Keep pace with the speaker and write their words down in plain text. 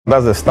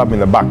That's a stab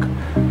in the back.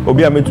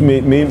 Obi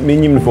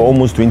me for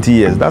almost 20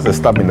 years. That's a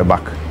stab in the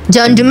back.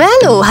 John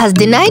Dumelo has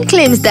denied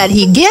claims that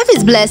he gave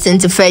his blessing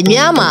to Fred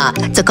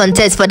Nuamah to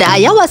contest for the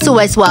Ayawaso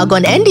West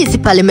Wagon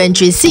NDC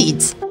parliamentary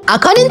seat.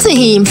 According to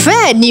him,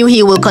 Fred knew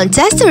he will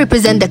contest to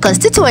represent the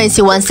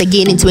constituency once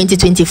again in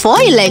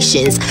 2024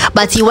 elections,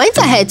 but he went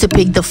ahead to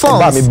pick the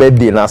forms. Oba mi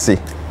birthday nasi.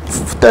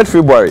 3rd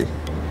February.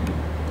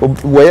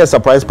 Where a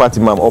surprise party,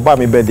 ma'am. Oba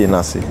mi birthday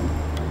nasi.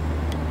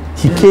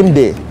 He came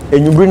there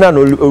and you bring out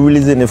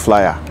releasing a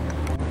flyer.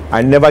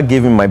 I never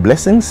gave him my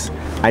blessings.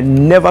 I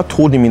never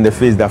told him in the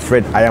face that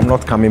Fred, I am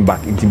not coming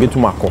back.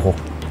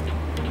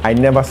 I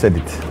never said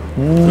it.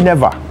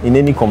 Never in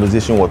any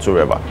conversation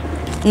whatsoever.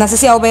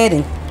 Nasisi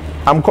obeying.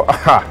 I'm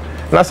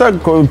Nasa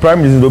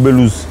Prime Minister Obe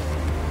lose.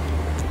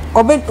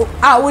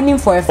 Winning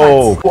for a fact.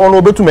 Oh, on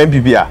Obe to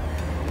MPP.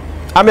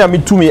 I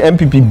mean to me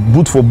MPP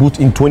boot for boot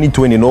in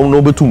 2020. No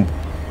Obe to.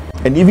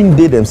 And even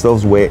they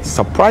themselves were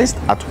surprised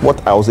at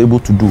what I was able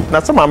to do.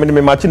 Now some are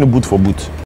matching the boot for boot.